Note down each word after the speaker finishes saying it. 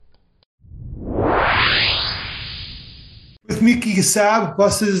with Miki Kasab.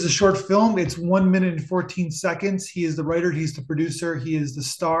 Busted is a short film. It's 1 minute and 14 seconds. He is the writer, he's the producer, he is the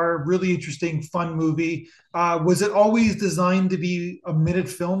star. Really interesting, fun movie. Was it always designed to be a minute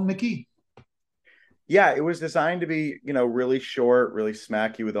film, Mickey? Yeah, it was designed to be, really short, really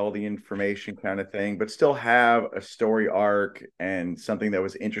smack you with all the information kind of thing, but still have a story arc and something that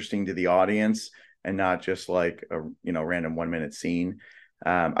was interesting to the audience and not just like a, random 1 minute scene.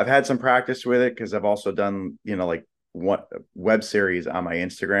 I've had some practice with it because I've also done, like one web series on my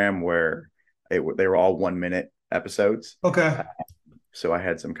Instagram where they were all 1 minute episodes. Okay. Uh, so I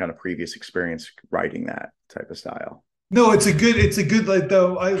had some kind of previous experience writing that type of style. No, it's a good like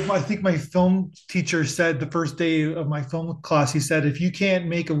though. I think my film teacher said the first day of my film class, he said, if you can't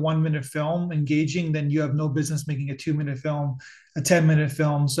make a 1 minute film engaging, then you have no business making a 2 minute film, a 10 minute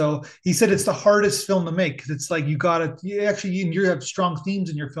film. So he said it's the hardest film to make because it's like you actually you have strong themes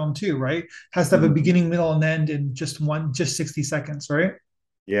in your film too, right? Has to have a Mhm. beginning, middle, and end in just 60 seconds, right?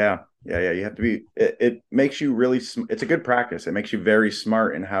 Yeah, yeah. You have to be. It makes you really. It's a good practice. It makes you very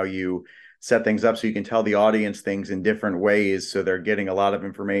smart in how you set things up, so you can tell the audience things in different ways, so they're getting a lot of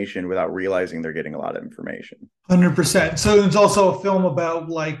information without realizing they're getting a lot of information. 100%. So it's also a film about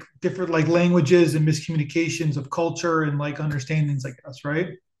like different like languages and miscommunications of culture and like understandings, I guess, right?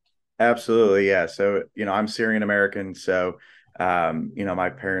 Absolutely, yeah. So I'm Syrian American, so my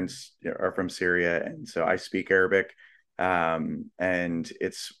parents are from Syria, and so I speak Arabic. And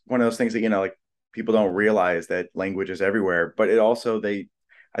it's one of those things that like people don't realize that language is everywhere, but it also they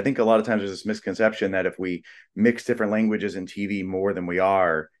I think a lot of times there's this misconception that if we mix different languages in TV more than we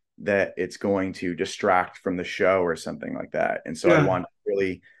are, that it's going to distract from the show or something like that. And so I Yeah. want to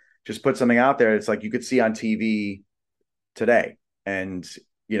really just put something out there. It's like you could see on TV today, and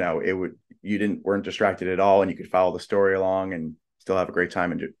it would you didn't weren't distracted at all, and you could follow the story along and still have a great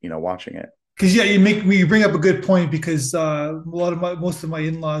time and watching it. Because yeah, you bring up a good point because most of my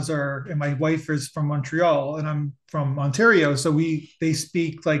in-laws are and my wife is from Montreal and I'm from Ontario, so they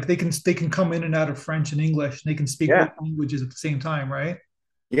speak like they can come in and out of French and English and they can speak both Yeah, languages at the same time, right?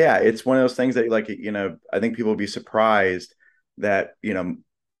 yeah, it's one of those things that like I think people would be surprised that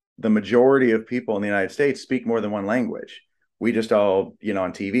the majority of people in the United States speak more than one language. We just all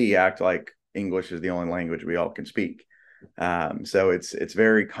on TV act like English is the only language we all can speak. So it's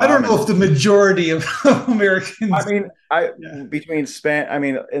very I don't know common. if the majority of I Americans, mean, I yeah, between Span. I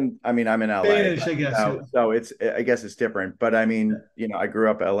mean, I'm in LA, Spanish, but I guess, yeah, so it's I guess it's different. But I mean, I grew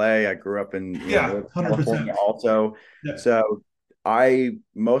up LA. I grew up in yeah, Northern 100%, California also. yeah, So I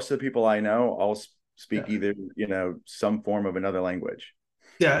most of the people I know all speak yeah. either some form of another language.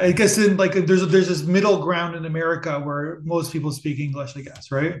 Yeah, I guess in like there's this middle ground in America where most people speak English, I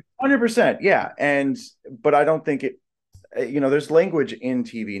guess, right? 100%, yeah. But I don't think there's language in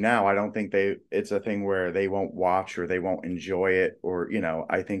TV now. I don't think it's a thing where they won't watch or they won't enjoy it, or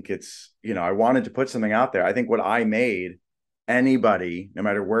I think I wanted to put something out there. I think what I made, anybody, no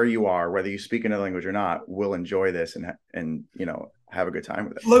matter where you are, whether you speak another language or not, will enjoy this and have a good time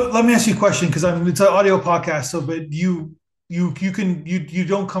with it. Let me ask you a question because it's an audio podcast. So, but you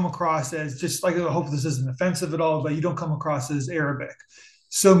don't come across as just like I hope this isn't offensive at all, but you don't come across as Arabic.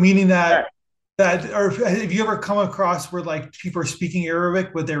 So, meaning Yeah. or have you ever come across where like people are speaking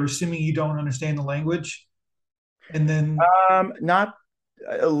Arabic, but they're assuming you don't understand the language, and then Not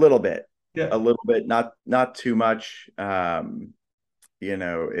a little bit, yeah, not too much.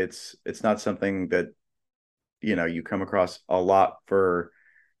 It's not something that you come across a lot for,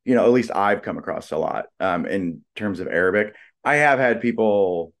 at least I've come across a lot in terms of Arabic. I have had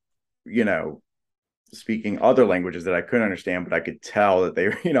people, you know, speaking other languages that I couldn't understand, but I could tell that they,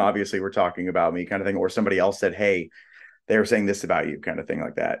 obviously were talking about me kind of thing, or somebody else said, hey, they were saying this about you kind of thing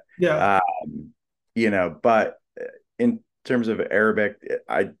like that. yeah, But in terms of Arabic,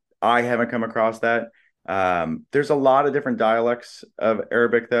 I haven't come across that. There's a lot of different dialects of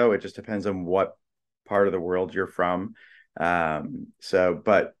Arabic, though. It just depends on what part of the world you're from.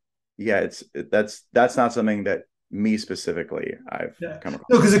 But yeah, that's not something that me specifically I've yeah. come No,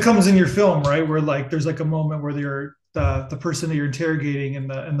 across. because it comes in your film, right? Where like there's like a moment where you're the person that you're interrogating in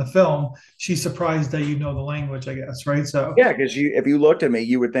the film, she's surprised that you know the language, I guess, right? So Yeah, because if you looked at me,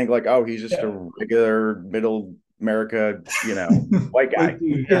 you would think like, oh, he's just a yeah, regular middle America, white like guy,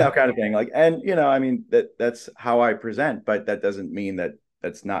 yeah. kind of thing. Like, and I mean that's how I present, but that doesn't mean that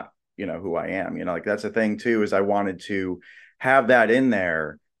that's not who I am. Like that's the thing too, is I wanted to have that in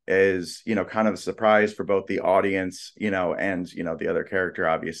there as kind of a surprise for both the audience, and the other character,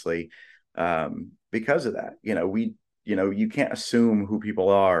 obviously, because of that. You can't assume who people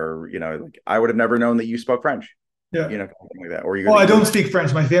are. Like I would have never known that you spoke French. Yeah. something like that, or Well, I you're don't speak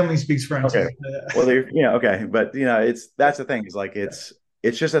French. My family speaks French. okay. Well, they okay, but it's that's the thing is like it's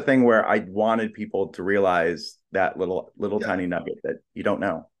just a thing where I wanted people to realize that little Yeah. tiny nugget that you don't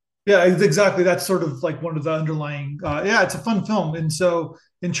know. Yeah, exactly. That's sort of like one of the underlying. Yeah, it's a fun film. And so,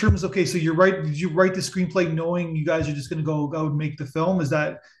 in terms, okay, so you're right. Did you write the screenplay knowing you guys are just going to go out and make the film? Is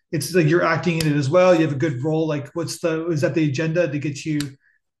that it's like you're acting in it as well? You have a good role. Like, is that the agenda to get you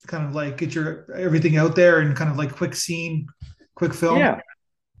kind of like get your everything out there and kind of like quick scene, quick film? Yeah.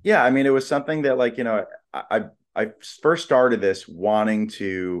 Yeah, I mean, it was something that I first started this wanting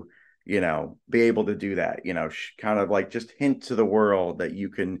to, be able to do that, kind of like just hint to the world that you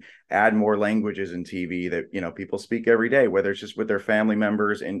can add more languages in TV that, people speak every day, whether it's just with their family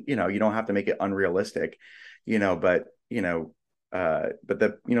members and, you don't have to make it unrealistic, but, but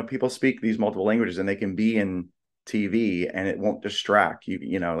that, people speak these multiple languages and they can be in TV and it won't distract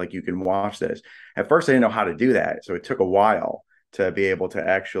you, like you can watch this. At first, I didn't know how to do that. So it took a while to be able to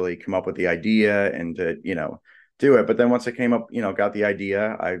actually come up with the idea and to do it. But then once I came up, got the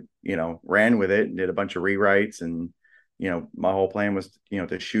idea, I ran with it and did a bunch of rewrites. And my whole plan was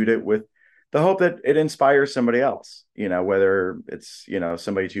to shoot it with the hope that it inspires somebody else, whether it's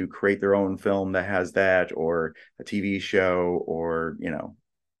somebody to create their own film that has that, or a TV show, or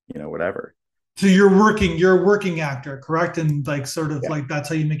whatever. So you're a working actor, correct? And like sort of Yeah. like that's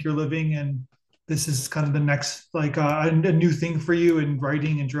how you make your living. And this is kind of the next like a new thing for you in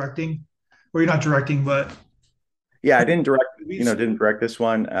writing and directing, or you're not directing, but Yeah, I didn't direct, movies. didn't direct this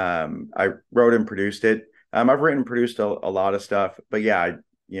one. I wrote and produced it. I've written and produced a lot of stuff, but yeah,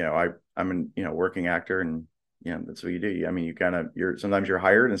 I'm an, working actor, and that's what you do. I mean, sometimes you're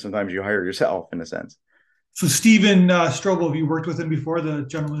hired and sometimes you hire yourself in a sense. So Steven Strobel, have you worked with him before, the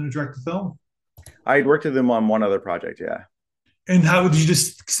gentleman who directed the film? I had worked with them on one other project. Yeah. And how did you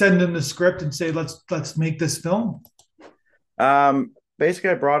just send him the script and say, let's make this film? Basically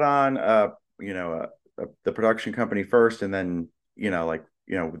I brought on, the production company first, and then,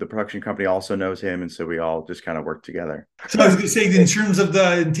 the production company also knows him. And so we all just kind of work together. So I was going to say, in terms of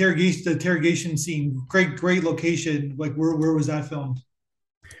the interrogation scene, great location. Like where was that filmed?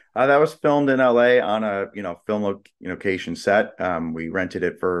 That was filmed in LA on a location set. We rented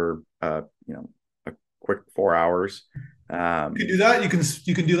it for a quick 4 hours. You can do that.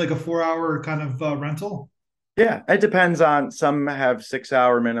 You can do like a 4 hour kind of rental. Yeah, it depends on, some have 6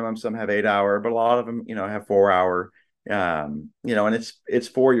 hour minimum, some have 8 hour, but a lot of them have 4 hour. And it's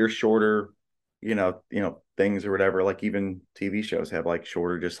for your shorter, things or whatever. Like even TV shows have like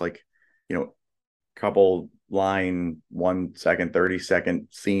shorter, just like couple line 1 second, 30-second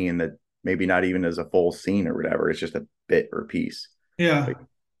scene that maybe not even as a full scene or whatever. It's just a bit or piece. Yeah. But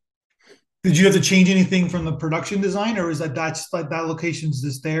Did you have to change anything from the production design, or is that's like that location's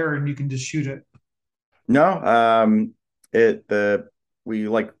just there and you can just shoot it? no, it the we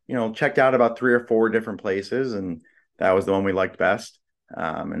like checked out about 3 or 4 different places, and that was the one we liked best.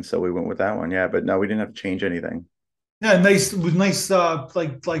 And so we went with that one. Yeah, but no, we didn't have to change anything. Yeah, nice with nice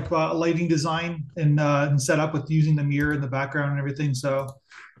lighting design and set up with using the mirror in the background and everything. So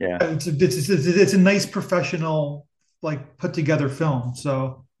Yeah. it's a nice professional like put together film.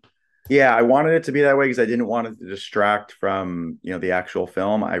 So Yeah, I wanted it to be that way because I didn't want it to distract from, the actual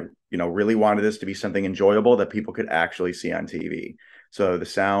film. I, really wanted this to be something enjoyable that people could actually see on TV. So the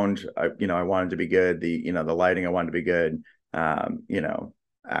sound, I wanted to be good. The lighting, I wanted to be good.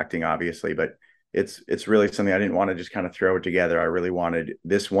 Acting obviously, but it's really something I didn't want to just kind of throw it together. I really wanted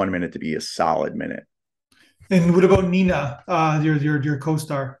this 1 minute to be a solid minute. and what about Nina, your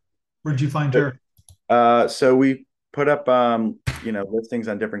co-star? Where did you find her? So we put up, listings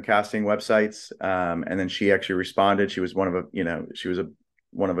on different casting websites, and then she actually responded. She was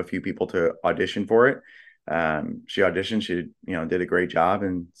one of a few people to audition for it. She auditioned. She did a great job,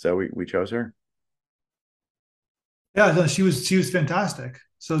 and so we chose her. Yeah, no, she was fantastic.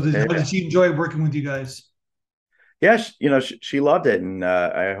 So Yeah, how did she enjoy working with you guys? yeah. She loved it, and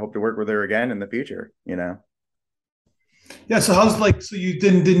I hope to work with her again in the future. Yeah, so how's like so you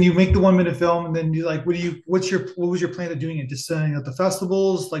didn't you make the 1 minute film and then you like what was your plan of doing it? Just sending it at the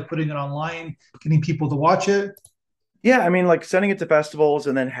festivals, like putting it online, getting people to watch it? Yeah, I mean, like sending it to festivals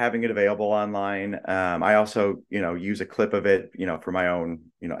and then having it available online. I also, use a clip of it, for my own,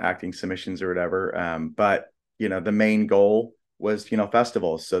 acting submissions or whatever. But the main goal was,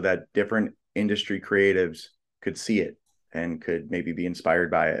 festivals, so that different industry creatives could see it and could maybe be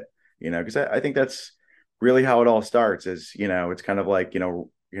inspired by it. Because I think that's really how it all starts. Is it's kind of like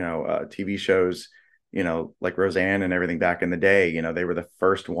TV shows, like Roseanne and everything back in the day, they were the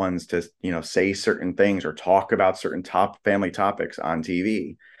first ones to, say certain things or talk about certain top family topics on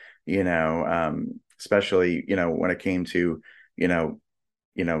TV, especially, when it came to, you know,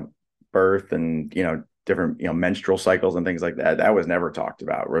 you know, birth and, different, menstrual cycles and things like that. That was never talked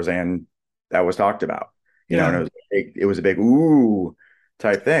about. Roseanne, that was talked about, and Yeah. it was a big ooh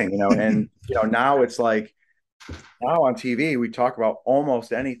type thing, and now it's like now on TV we talk about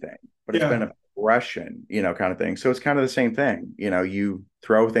almost anything, but it's been Yeah. a aggression, kind of thing. So it's kind of the same thing. You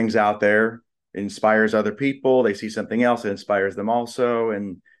throw things out there, it inspires other people. They see something else, it inspires them also,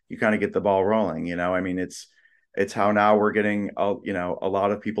 and you kind of get the ball rolling. I mean, it's how now we're getting a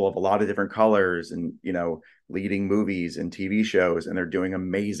lot of people of a lot of different colors and leading movies and TV shows, and they're doing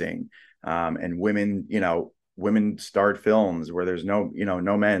amazing. And women starred films where there's no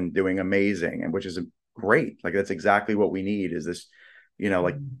men doing amazing, and which is great. Like that's exactly what we need, is this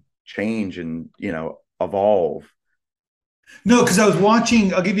like change and evolve. No, because I was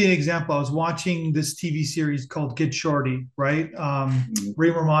watching, I'll give you an example. I was watching this TV series called Get Shorty, right?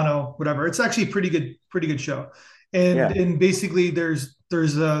 Ray Romano, whatever. It's actually a pretty good show. And Yeah. and basically there's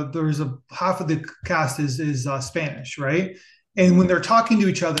a half of the cast is Spanish, right? And when they're talking to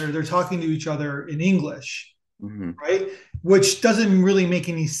each other in English, Mm-hmm. right? Which doesn't really make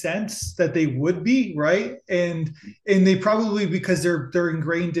any sense that they would be, right? And they probably, because they're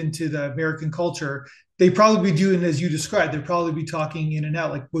ingrained into the American culture, they probably be doing as you described. They'd probably be talking in and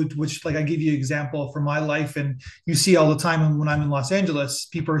out, like which like I give you an example from my life, and you see all the time when I'm in Los Angeles,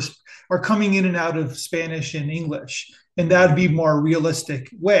 people are coming in and out of Spanish and English, and that'd be more realistic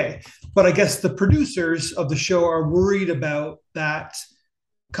way. But I guess the producers of the show are worried about that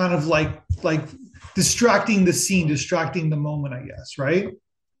kind of like distracting the scene, distracting the moment, I guess, right?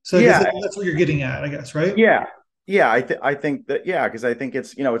 So I guess Yeah. that's what you're getting at, I guess, right? Yeah. Yeah. I think that, yeah, because I think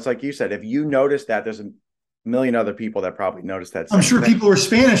it's like you said, if you notice that, there's a million other people that probably notice that I'm same sure thing. people who are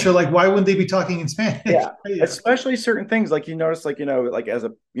Spanish are like, why wouldn't they be talking in Spanish? Yeah. Yeah. Especially certain things, like you notice, like, like as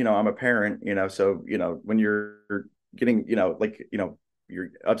a, I'm a parent, so, when you're getting, like, you're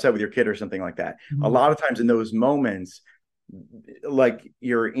upset with your kid or something like that. A Mhm. lot of times in those moments, like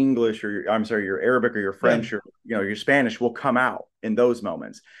your English or I'm sorry, your Arabic or your Yeah. French or your Spanish will come out in those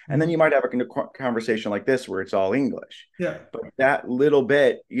moments, and then Mhm. you might have a conversation like this where it's all English, Yeah. but that little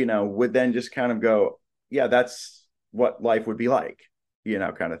bit would then just kind of go, yeah, that's what life would be like,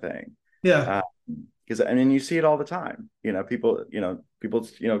 kind of thing. Yeah. Because I mean, you see it all the time, people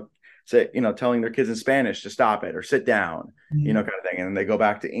say, telling their kids in Spanish to stop it or sit down, Mhm. kind of thing, and then they go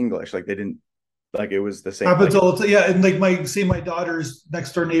back to English like they didn't, like it was the same, Happens like. all the time. Yeah. And like my daughter's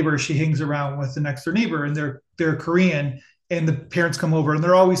next door neighbor, she hangs around with the next door neighbor, and they're Korean, and the parents come over and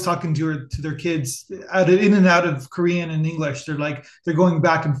they're always talking to their kids in and out of Korean and English. They're going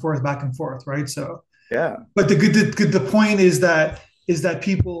back and forth, right? So Yeah. but the point is that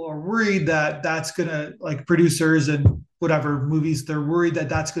people are worried that that's gonna, like producers and whatever movies, they're worried that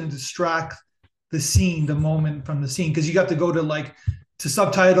that's going to distract the scene, the moment from the scene, because you got to go to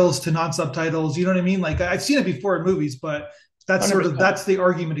subtitles, to non-subtitles, you know what I mean? Like I've seen it before in movies, but that's 100%. the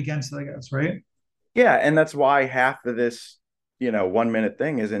argument against it, I guess, right? Yeah, and that's why half of this, 1 minute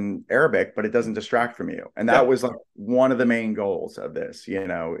thing is in Arabic, but it doesn't distract from you. And that Yeah. was like one of the main goals of this,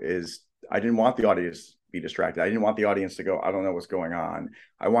 is I didn't want the audience to be distracted. I didn't want the audience to go, I don't know what's going on.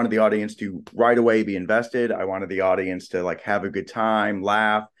 I wanted the audience to right away be invested. I wanted the audience to like have a good time,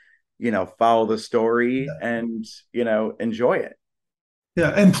 laugh, follow the story and, enjoy it.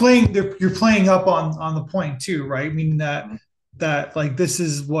 Yeah, and you're playing up on the point too, right? Meaning that like this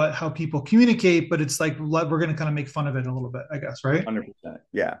is how people communicate, but it's like we're going to kind of make fun of it a little bit, I guess, right? 100%.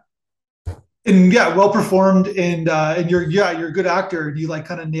 Yeah. And yeah, well performed, and you're a good actor, and you like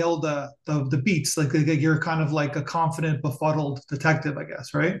kind of nailed the beats, like you're kind of like a confident, befuddled detective, I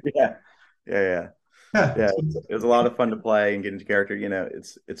guess, right? Yeah. Yeah. Yeah. Yeah, Yeah, it was a lot of fun to play and get into character.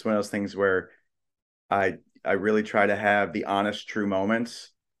 It's one of those things where I really try to have the honest, true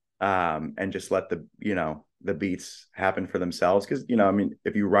moments, and just let the beats happen for themselves. Because I mean,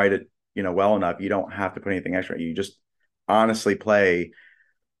 if you write it well enough, you don't have to put anything extra. You just honestly play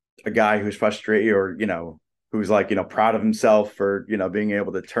a guy who's frustrated or who's like proud of himself for being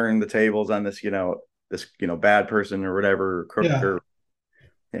able to turn the tables on this bad person or whatever, crook yeah, or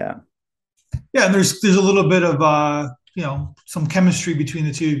yeah. yeah. And there's a little bit of some chemistry between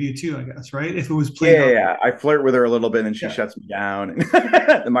the two of you too, I guess, right? If it was Yeah, played yeah, up. yeah. I flirt with her a little bit and she Yeah, shuts me down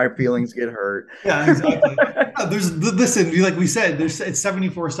and my feelings get hurt. yeah, exactly. Yeah, listen, like we said, it's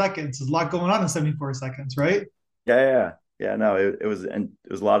 74 seconds. There's a lot going on in 74 seconds, right? Yeah, yeah. Yeah, no, it was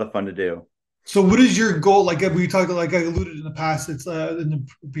a lot of fun to do. So what is your goal? Like we talked, like I alluded in the past, it's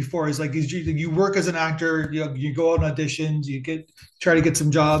before is like you work as an actor, you go on auditions, try to get some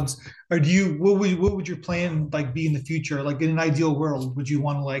jobs, or what would your plan like be in the future? Like in an ideal world, would you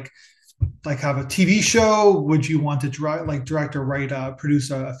want to like like have a TV show? Would you want to direct or write,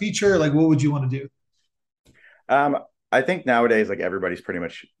 produce a feature? Like, what would you want to do? Um, I think nowadays, like everybody's pretty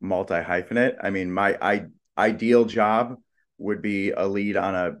much multi-hyphenate. I mean, ideal job would be a lead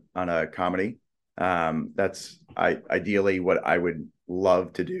on a comedy. That's ideally what I would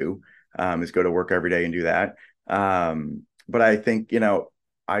love to do, is go to work every day and do that. But I think,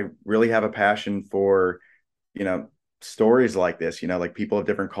 I really have a passion for, you know, stories like this, like people of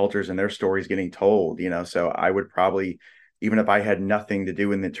different cultures and their stories getting told, so I would probably, even if I had nothing to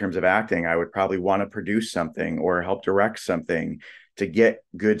do in the terms of acting, I would probably want to produce something or help direct something to get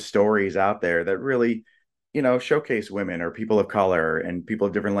good stories out there that really, showcase women or people of color and people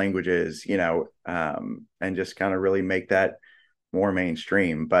of different languages, and just kind of really make that more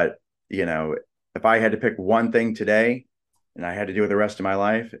mainstream. But, you know, if I had to pick one thing today and I had to do it the rest of my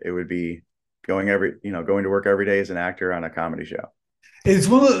life, it would be going to work every day as an actor on a comedy show. It's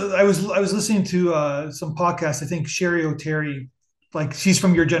one of the, I was listening to some podcasts. I think Sherry O'Terry, like she's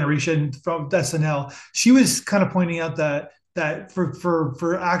from your generation from SNL. She was kind of pointing out that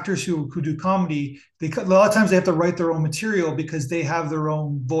for actors who do comedy, a lot of times they have to write their own material because they have their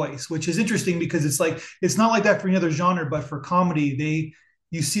own voice, which is interesting because it's like it's not like that for any other genre, but for comedy,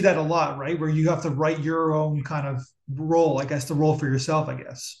 you see that a lot, right? Where you have to write your own kind of role, I guess, the role for yourself, I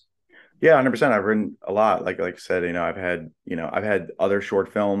guess. Yeah, 100%. I've written a lot. Like I said, I've had other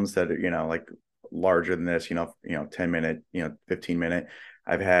short films that are, like larger than this, 10 minute, 15 minute.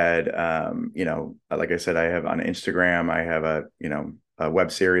 I've had, like I said, I have on Instagram, I have a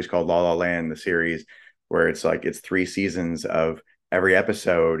web series called La La Land, the series where it's 3 seasons of every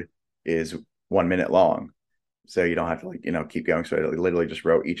episode is 1 minute long. So you don't have to keep going. So I literally just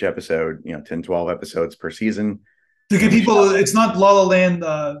wrote each episode, 10, 12 episodes per season. To give And we people, shot it's not La La Land,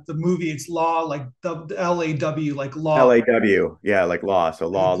 the movie. It's Law, like the LAW, like law. LAW, yeah, like law. So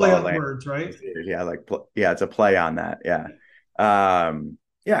Like a law, play La La on Land. words, right? Yeah, yeah, it's a play on that. Yeah.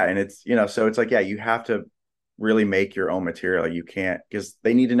 Yeah, and it's, so it's like, yeah, you have to really make your own material. You can't, because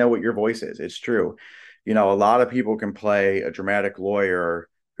they need to know what your voice is. It's true. A lot of people can play a dramatic lawyer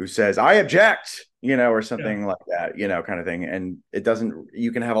who says, I object, or Yeah. something like that, kind of thing. And it doesn't,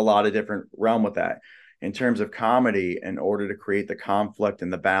 you can have a lot of different realm with that. In terms of comedy, in order to create the conflict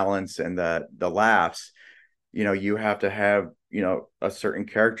and the balance and the laughs, you have to have, a certain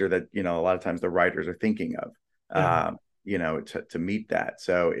character that, a lot of times the writers are thinking of, Yeah. to meet that.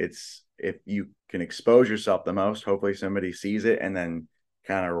 So it's, if you can expose yourself the most, hopefully somebody sees it and then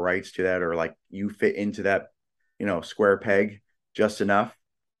kind of writes to that, or like you fit into that, square peg just enough,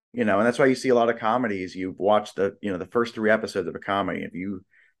 and that's why you see a lot of comedies. You watch the first 3 episodes of a comedy. If you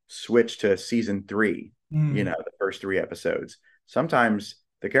switch to season 3, Mm. the first 3 episodes, sometimes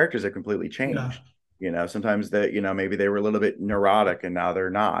the characters have completely Yeah. changed. Sometimes that, maybe they were a little bit neurotic and now they're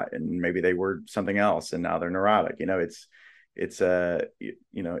not, and maybe they were something else and now they're neurotic. I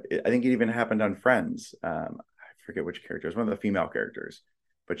think it even happened on Friends. I forget which character, it was one of the female characters,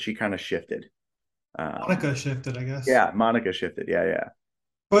 but she kind of shifted. Monica shifted, I guess. Yeah, Monica shifted. Yeah, yeah.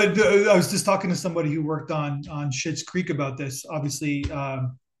 But I was just talking to somebody who worked on Schitt's Creek about this. Obviously,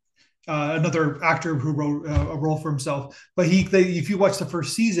 another actor who wrote a role for himself. But if you watch the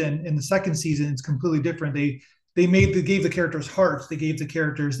first season and the second season, it's completely different. They gave the characters hearts. They gave the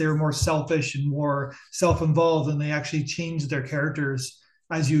characters they were more selfish and more self-involved, and they actually changed their characters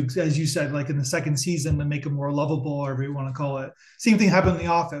as you said, like in the second season to make them more lovable, or whatever you want to call it. Same thing happened in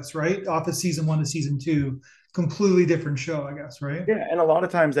The Office, right? Office season 1 to season 2, completely different show, I guess, right? Yeah, and a lot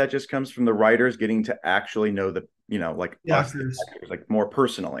of times that just comes from the writers getting to actually know the, like The us, the actors, actors, like more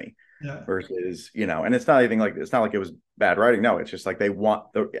personally, yeah, versus, and it's not anything like, it's not like it was bad writing. No, it's just like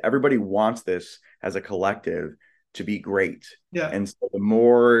everybody wants this as a collective to be great. yeah. And so the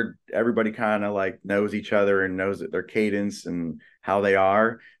more everybody kind of like knows each other and knows that their cadence and how they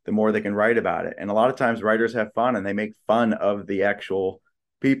are, the more they can write about it. And a lot of times writers have fun and they make fun of the actual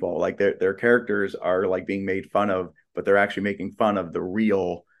people. Like their characters are like being made fun of, but they're actually making fun of the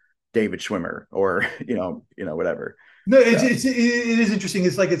real David Schwimmer, or whatever. No, So it is interesting.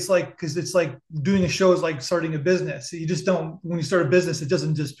 It's like because it's like doing a show is like starting a business. You just don't when you start a business, it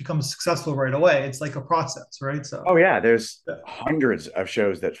doesn't just become successful right away. It's like a process, right? So oh yeah, there's yeah, hundreds of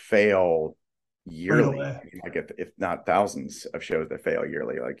shows that fail right yearly. away. I mean, like if not thousands of shows that fail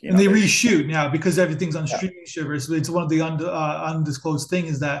yearly. Like, And they there's reshoot now because everything's on yeah, streaming service. It's one of the undisclosed thing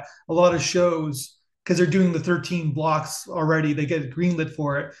is that a lot of shows because they're doing the 13 blocks already, they get greenlit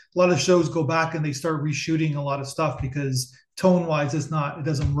for it. A lot of shows go back and they start reshooting a lot of stuff because tone wise, it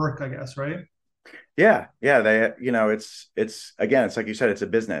doesn't work, I guess, right? yeah. They, it's again, it's like you said, it's a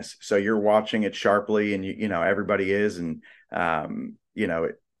business. So you're watching it sharply, and everybody is, and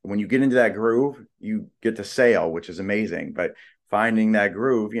when you get into that groove, you get to sail, which is amazing. But finding that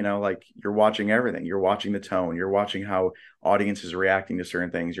groove, like you're watching everything. You're watching the tone. You're watching how audience is reacting to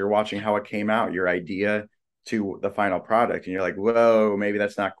certain things. You're watching how it came out, your idea to the final product. And you're like, whoa, maybe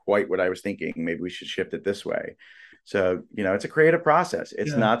that's not quite what I was thinking. Maybe we should shift it this way. So, it's a creative process.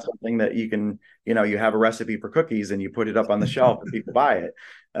 It's not something that you can, you have a recipe for cookies and you put it up on the shelf and people buy it.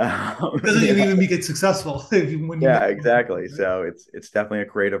 Doesn't even make it successful. Yeah, exactly. So it's definitely a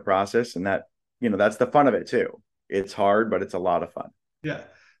creative process, and that, that's the fun of it too. It's hard, but it's a lot of fun. Yeah.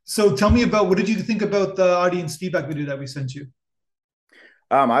 So tell me about, what did you think about the audience feedback video that we sent you?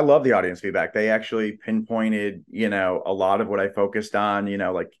 I love the audience feedback. They actually pinpointed, a lot of what I focused on,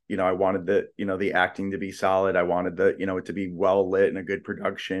 I wanted the acting to be solid. I wanted it to be well lit and a good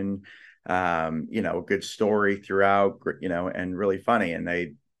production, a good story throughout, and really funny. And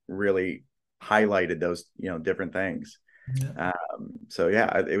they really highlighted those, different things. Yeah. So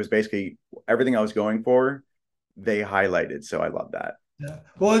yeah, it was basically everything I was going for, they highlighted. So I love that. Yeah.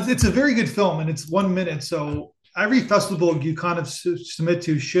 Well, it's a very good film and it's 1 minute. So every festival you kind of submit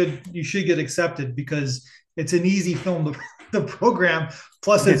to should get accepted because it's an easy film to program.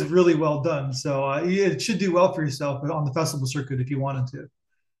 Plus, it's really well done. So it should do well for yourself on the festival circuit if you wanted to.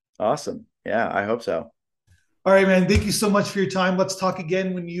 Awesome. Yeah, I hope so. All right, man. Thank you so much for your time. Let's talk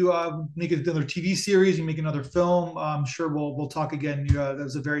again when you make another TV series, you make another film. I'm sure we'll talk again. That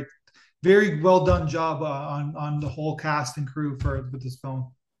was a very, very well done job on the whole cast and crew for this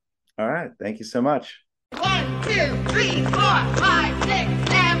film. All right. Thank you so much. 1, 2, 3, 4, 5, 6,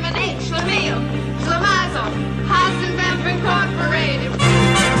 7, 8, Schlemiel, Schlemazel, Hasenpfeffer Incorporated.